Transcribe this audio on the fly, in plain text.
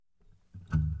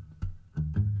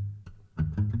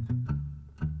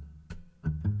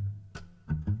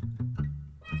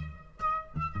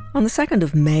On the 2nd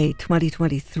of May,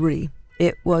 2023,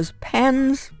 it was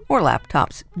pens or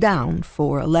laptops down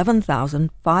for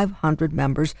 11,500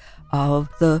 members of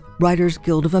the Writers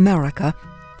Guild of America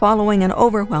following an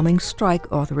overwhelming strike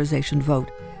authorization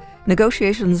vote.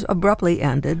 Negotiations abruptly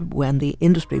ended when the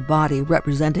industry body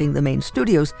representing the main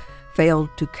studios failed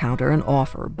to counter an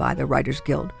offer by the Writers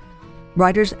Guild.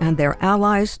 Writers and their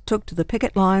allies took to the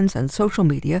picket lines and social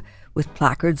media with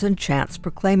placards and chants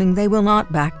proclaiming they will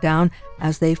not back down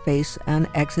as they face an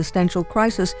existential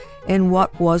crisis in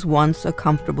what was once a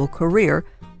comfortable career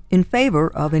in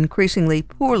favor of increasingly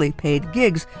poorly paid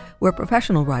gigs where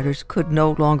professional writers could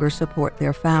no longer support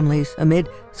their families amid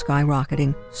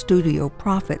skyrocketing studio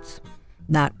profits.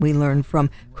 That we learned from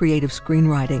Creative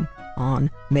Screenwriting on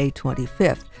May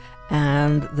 25th,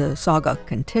 and the saga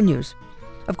continues.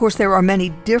 Of course, there are many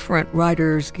different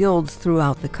writers' guilds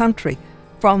throughout the country,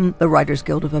 from the Writers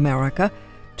Guild of America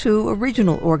to a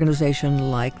regional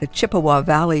organization like the Chippewa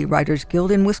Valley Writers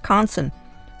Guild in Wisconsin.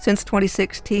 Since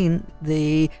 2016,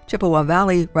 the Chippewa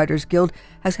Valley Writers Guild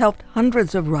has helped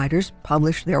hundreds of writers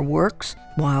publish their works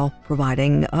while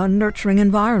providing a nurturing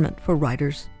environment for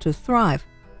writers to thrive.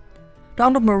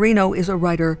 Donald Marino is a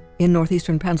writer in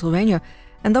northeastern Pennsylvania,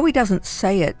 and though he doesn't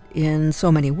say it in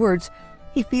so many words,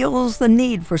 he feels the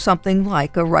need for something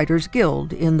like a writers'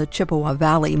 guild in the Chippewa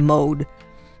Valley mode.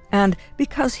 And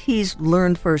because he's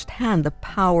learned firsthand the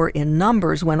power in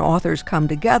numbers when authors come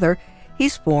together,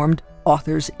 he's formed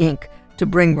authorsink to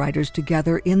bring writers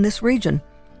together in this region.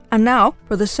 And now,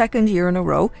 for the second year in a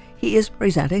row, he is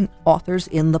presenting Authors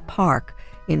in the Park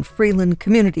in Freeland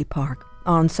Community Park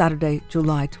on Saturday,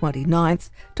 July 29th,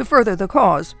 to further the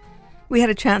cause. We had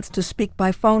a chance to speak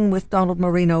by phone with Donald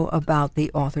Marino about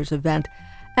the authors event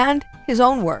and his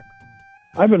own work.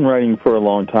 I've been writing for a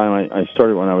long time. I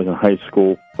started when I was in high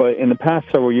school. But in the past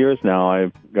several years now,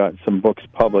 I've got some books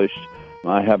published.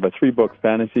 I have a 3-book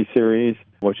fantasy series,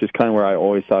 which is kind of where I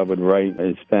always thought I would write,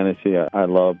 is fantasy. I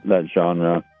love that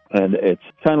genre. And it's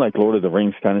kind of like Lord of the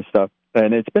Rings kind of stuff.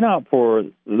 And it's been out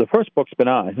the first book's been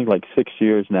out, I think, like 6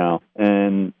 years now.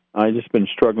 And I've just been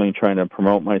struggling trying to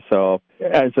promote myself.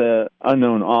 As an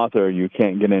unknown author, you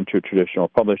can't get into traditional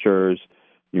publishers.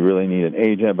 You really need an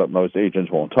agent, but most agents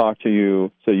won't talk to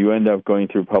you. So you end up going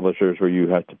through publishers where you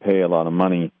have to pay a lot of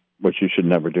money, which you should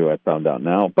never do, I found out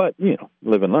now. But,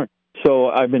 live and learn. So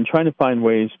I've been trying to find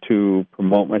ways to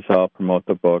promote myself, promote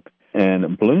the book.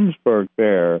 And Bloomsburg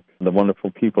Fair, the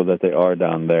wonderful people that they are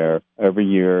down there, every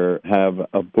year have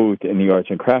a booth in the Arts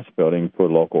and Crafts Building for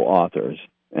local authors.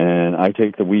 And I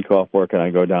take the week off work and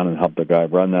I go down and help the guy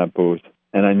run that booth.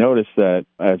 And I noticed that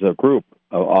as a group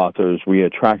of authors, we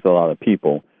attract a lot of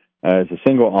people. As a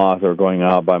single author going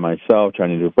out by myself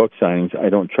trying to do book signings, I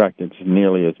don't attract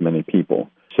nearly as many people.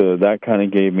 So that kind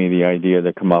of gave me the idea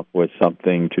to come up with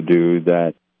something to do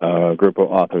that a group of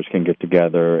authors can get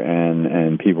together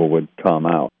and people would come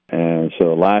out. And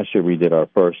so last year we did our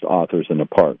first Authors in the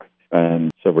Park.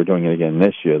 And so we're doing it again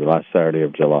this year, the last Saturday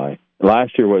of July.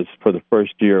 Last year for the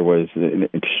first year was an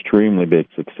extremely big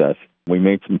success. We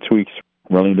made some tweaks.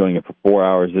 We're only doing it for 4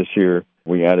 hours this year.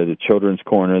 We added a children's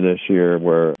corner this year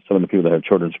where some of the people that have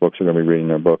children's books are going to be reading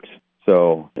their books.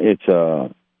 So it's a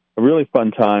really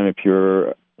fun time. If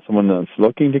you're someone that's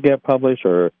looking to get published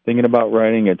or thinking about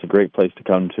writing, it's a great place to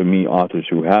come to meet authors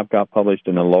who have got published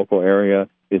in the local area.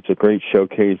 It's a great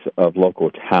showcase of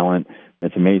local talent.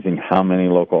 It's amazing how many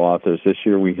local authors. This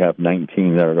year we have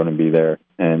 19 that are going to be there.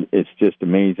 And it's just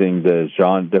amazing the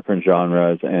different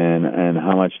genres and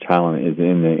how much talent is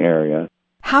in the area.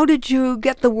 How did you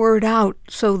get the word out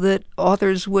so that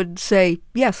authors would say,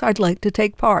 yes, I'd like to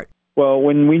take part? Well,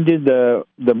 when we did the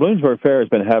Bloomsburg Fair has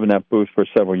been having that booth for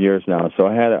several years now, so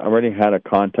I already had a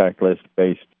contact list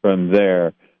based from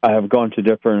there. I have gone to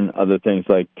different other things,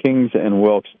 like Kings and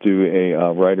Wilkes do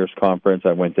a writers conference.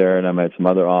 I went there and I met some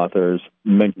other authors.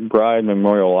 McBride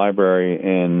Memorial Library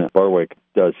in Berwick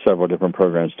does several different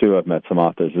programs too. I've met some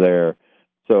authors there.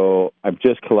 So I've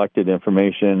just collected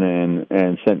information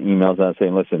and sent emails out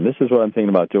saying, listen, this is what I'm thinking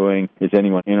about doing. Is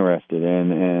anyone interested?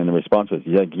 And the response was,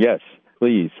 yes,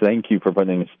 please, thank you for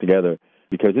putting this together.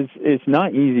 Because it's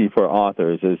not easy for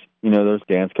authors. There's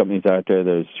dance companies out there,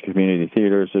 there's community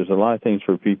theaters, there's a lot of things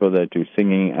for people that do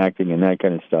singing, acting, and that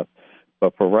kind of stuff.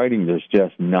 But for writing, there's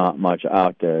just not much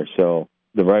out there. So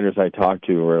the writers I talked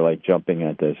to were like jumping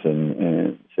at this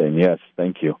and saying, yes,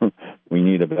 thank you. We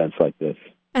need events like this.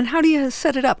 And how do you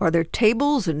set it up? Are there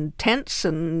tables and tents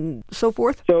and so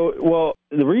forth? So,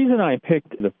 the reason I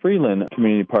picked the Freeland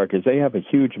Community Park is they have a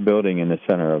huge building in the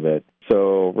center of it.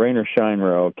 So rain or shine,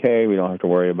 we're okay. We don't have to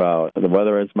worry about the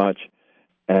weather as much.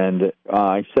 And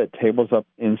I set tables up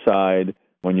inside.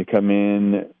 When you come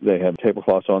in, they have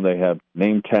tablecloths on. They have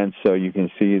name tents, so you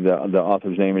can see the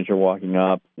author's name as you're walking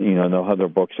up. They'll have their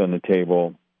books on the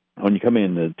table. When you come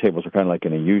in, the tables are kind of like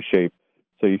in a U shape.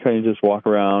 So you kind of just walk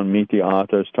around, meet the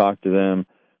authors, talk to them.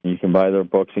 You can buy their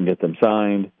books and get them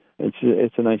signed.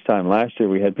 It's a nice time. Last year,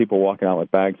 we had people walking out with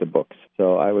bags of books.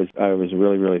 So I was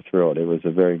really, really thrilled. It was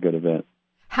a very good event.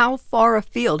 How far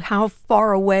afield, how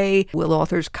far away will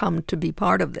authors come to be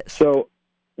part of this? So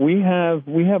we have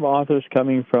authors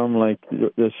coming from like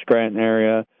the Scranton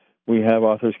area. We have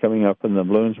authors coming up from the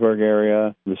Bloomsburg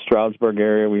area, the Stroudsburg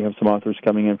area. We have some authors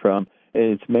coming in from.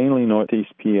 It's mainly Northeast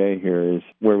PA here is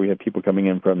where we have people coming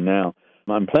in from now.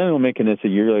 I'm planning on making this a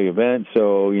yearly event,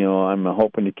 so I'm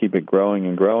hoping to keep it growing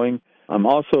and growing. I'm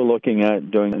also looking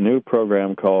at doing a new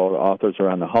program called Authors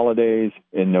Around the Holidays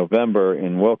in November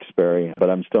in Wilkes-Barre, but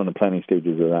I'm still in the planning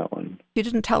stages of that one. You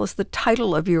didn't tell us the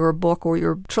title of your book or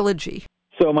your trilogy.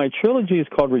 So my trilogy is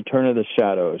called Return of the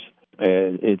Shadows.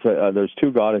 There's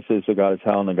two goddesses, the goddess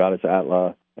Hel and the goddess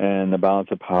Atla, and the balance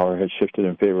of power has shifted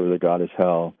in favor of the goddess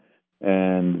Hel.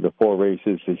 And the four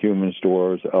races, the humans,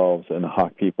 dwarves, elves, and the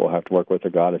hawk people, have to work with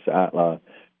the goddess Atla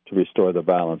to restore the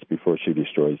balance before she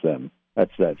destroys them.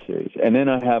 That's that series. And then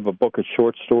I have a book of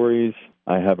short stories.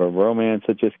 I have a romance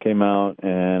that just came out,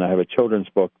 and I have a children's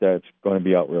book that's going to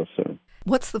be out real soon.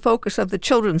 What's the focus of the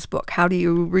children's book? How do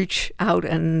you reach out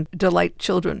and delight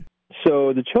children?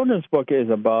 So the children's book is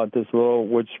about this little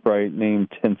wood sprite named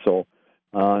Tinsel.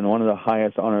 And one of the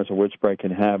highest honors a wood sprite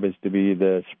can have is to be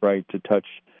the sprite to touch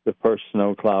the first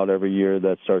snow cloud every year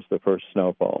that starts the first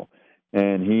snowfall.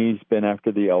 And he's been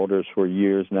after the elders for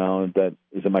years now. Is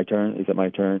it my turn? Is it my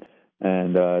turn?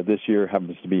 And this year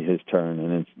happens to be his turn,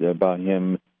 and it's about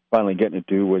him finally getting to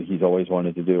do what he's always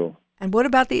wanted to do. And what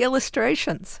about the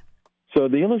illustrations? So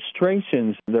the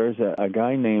illustrations, there's a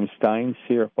guy named Stein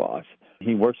Searfoss.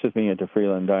 He works with me at the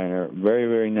Freeland Diner. Very,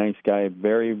 very nice guy,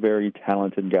 very, very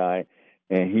talented guy.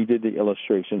 And he did the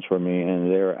illustrations for me,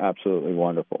 and they're absolutely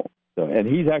wonderful. And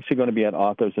he's actually going to be at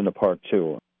Authors in the Park,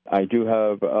 too. I do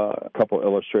have a couple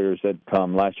illustrators that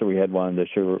come. Last year we had one. This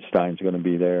year Stein's going to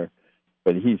be there.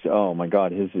 But oh my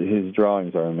God, his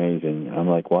drawings are amazing. I'm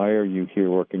like, why are you here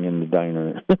working in the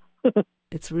diner?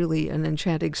 It's really an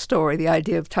enchanting story, the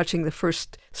idea of touching the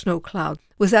first snow cloud.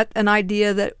 Was that an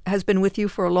idea that has been with you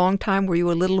for a long time? Were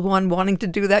you a little one wanting to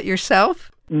do that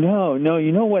yourself? No.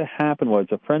 You know what happened was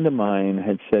a friend of mine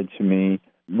had said to me,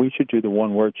 we should do the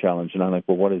one-word challenge. And I'm like,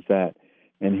 well, what is that?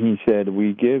 And he said,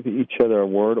 we give each other a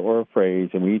word or a phrase,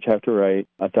 and we each have to write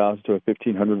 1,000 to a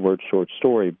 1,500-word short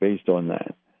story based on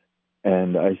that.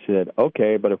 And I said,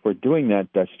 okay, but if we're doing that,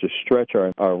 that's to stretch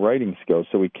our writing skills,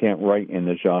 so we can't write in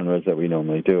the genres that we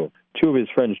normally do. Two of his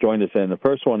friends joined us, and the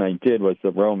first one I did was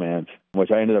the romance,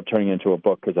 which I ended up turning into a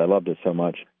book because I loved it so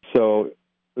much. So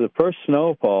the first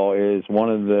snowfall is one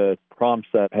of the prompts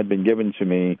that had been given to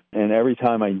me, and every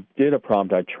time I did a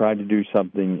prompt, I tried to do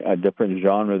something, a different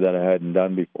genre that I hadn't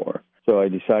done before. So I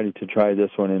decided to try this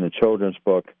one in a children's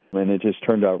book, and it just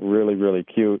turned out really, really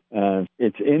cute. And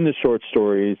it's in the short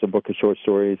stories, the book of short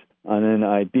stories, and then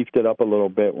I beefed it up a little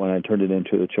bit when I turned it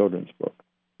into the children's book.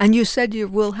 And you said you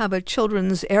will have a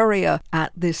children's area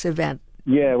at this event.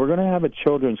 Yeah, we're going to have a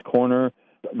children's corner.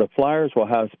 The flyers will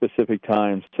have specific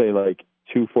times, say like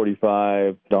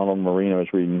 2:45, Donald Marino is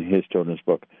reading his children's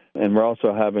book. And we're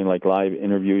also having like live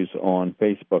interviews on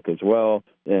Facebook as well,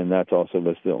 and that's also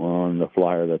listed on the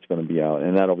flyer that's going to be out,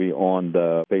 and that'll be on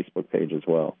the Facebook page as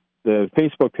well. The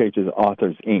Facebook page is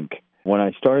authorsink. When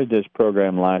I started this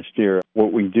program last year,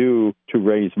 what we do to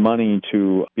raise money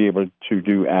to be able to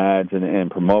do ads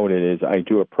and promote it is I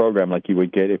do a program like you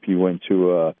would get if you went to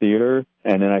a theater,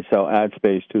 and then I sell ad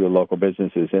space to the local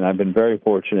businesses. And I've been very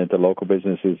fortunate. The local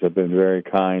businesses have been very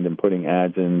kind in putting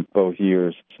ads in both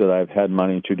years, so that I've had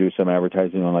money to do some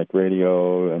advertising on like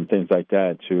radio and things like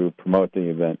that to promote the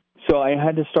event. So I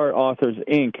had to start Authors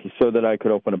Inc. so that I could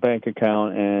open a bank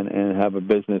account and have a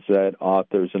business that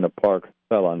Authors in the Park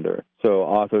fell under. So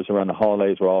Authors Around the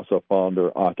Holidays will also fall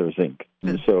under Authors Inc.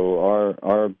 And so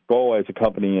our goal as a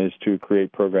company is to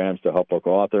create programs to help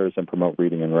local authors and promote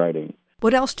reading and writing.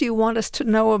 What else do you want us to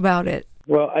know about it?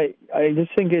 Well, I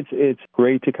just think it's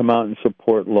great to come out and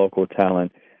support local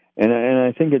talent. And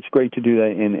I think it's great to do that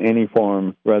in any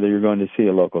form, whether you're going to see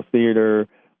a local theater,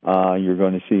 you're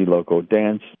going to see local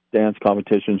dance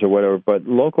competitions or whatever, but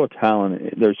local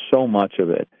talent, there's so much of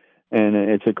it, and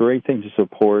it's a great thing to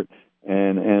support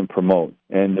and promote.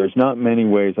 And there's not many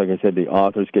ways, like I said, the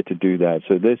authors get to do that.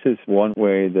 So this is one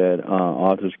way that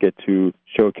authors get to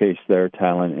showcase their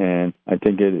talent, and I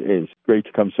think it is great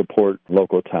to come support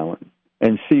local talent.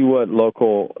 and see what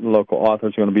local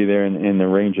authors are going to be there in the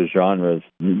range of genres.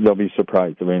 They'll be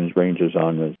surprised, the range of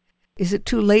genres. Is it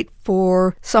too late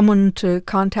for someone to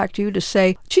contact you to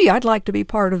say, gee, I'd like to be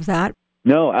part of that?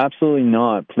 No, absolutely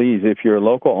not. Please, if you're a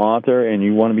local author and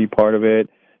you want to be part of it,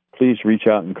 please reach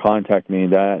out and contact me.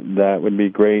 That would be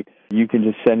great. You can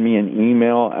just send me an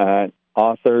email at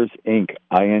authorsink,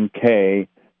 INK,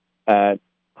 at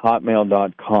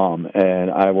hotmail.com,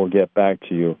 and I will get back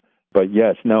to you. But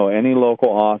yes, no, any local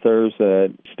authors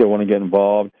that still want to get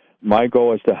involved, my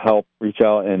goal is to reach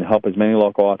out and help as many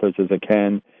local authors as I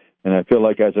can. And I feel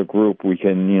like as a group, we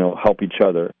can, help each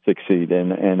other succeed.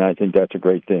 And I think that's a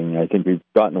great thing. I think we've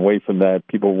gotten away from that.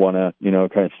 People want to,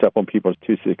 kind of step on people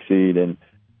to succeed. And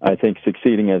I think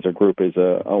succeeding as a group is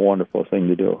a wonderful thing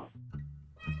to do.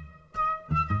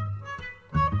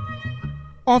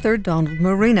 Author Donald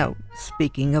Marino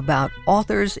speaking about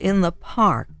Authors in the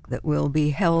Park that will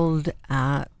be held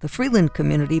at the Freeland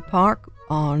Community Park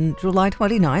on July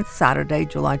 29th, Saturday,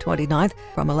 July 29th,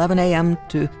 from 11 a.m.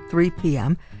 to 3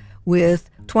 p.m., with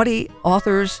 20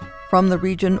 authors from the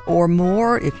region or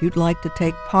more. If you'd like to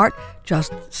take part,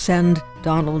 just send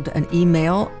Donald an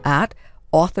email at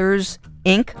authorsink,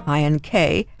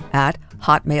 INK, at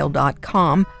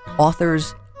hotmail.com,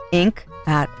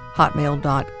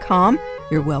 authorsink@hotmail.com.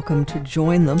 You're welcome to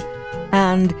join them.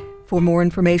 And for more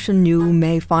information, you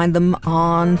may find them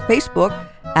on Facebook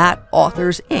at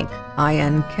Authors Inc.,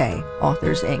 INK,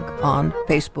 Authors Inc. on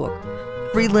Facebook.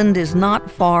 Freeland is not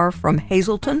far from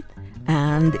Hazleton,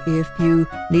 and if you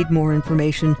need more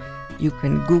information, you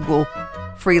can Google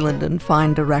Freeland and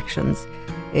find directions.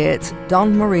 It's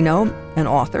Donald Marino, an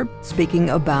author, speaking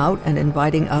about and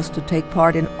inviting us to take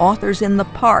part in Authors in the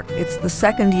Park. It's the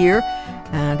second year,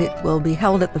 and it will be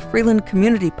held at the Freeland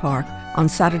Community Park on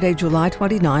Saturday, July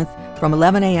 29th from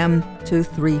 11 a.m. to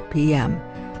 3 p.m.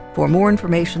 For more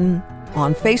information,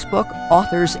 on Facebook,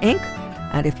 Authors Inc.,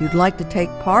 and if you'd like to take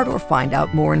part or find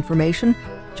out more information,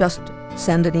 just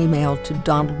send an email to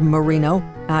Donald Marino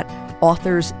at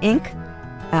authorsink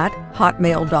at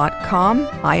hotmail.com,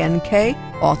 INK,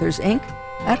 authorsink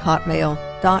at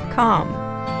hotmail.com.